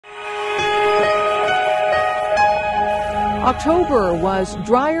October was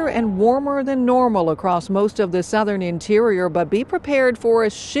drier and warmer than normal across most of the southern interior, but be prepared for a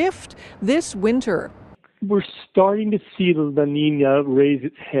shift this winter. We're starting to see the La Niña raise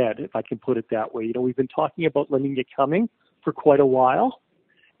its head, if I can put it that way. We've been talking about La Niña coming for quite a while,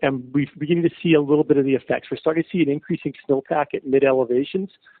 and we're beginning to see a little bit of the effects. We're starting to see an increasing snowpack at mid-elevations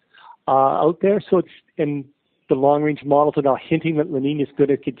out there. So and the long-range models are now hinting that La Niña is going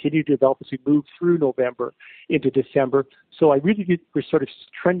to continue to develop as we move through November into December. So I really think we're sort of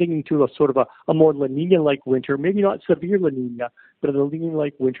trending into a sort of a more La Niña-like winter, maybe not severe La Niña, but a La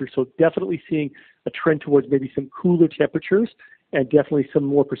Niña-like winter. So definitely seeing a trend towards maybe some cooler temperatures and definitely some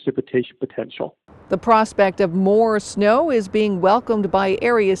more precipitation potential. The prospect of more snow is being welcomed by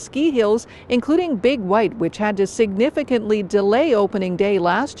area ski hills, including Big White, which had to significantly delay opening day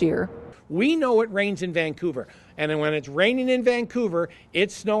last year. We know it rains in Vancouver, and then when it's raining in Vancouver,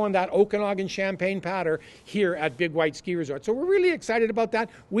 it's snowing that Okanagan-Champaign pattern here at Big White Ski Resort. So we're really excited about that.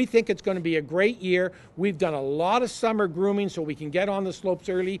 We think it's going to be a great year. We've done a lot of summer grooming so we can get on the slopes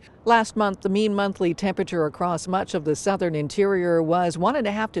early. Last month, the mean monthly temperature across much of the southern interior was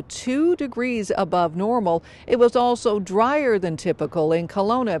 1.5 to 2 degrees above normal. It was also drier than typical in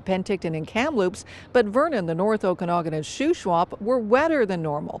Kelowna, Penticton, and Kamloops, but Vernon, the North Okanagan, and Shuswap were wetter than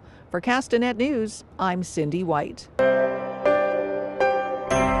normal. For Castanet News, I'm Cindy White.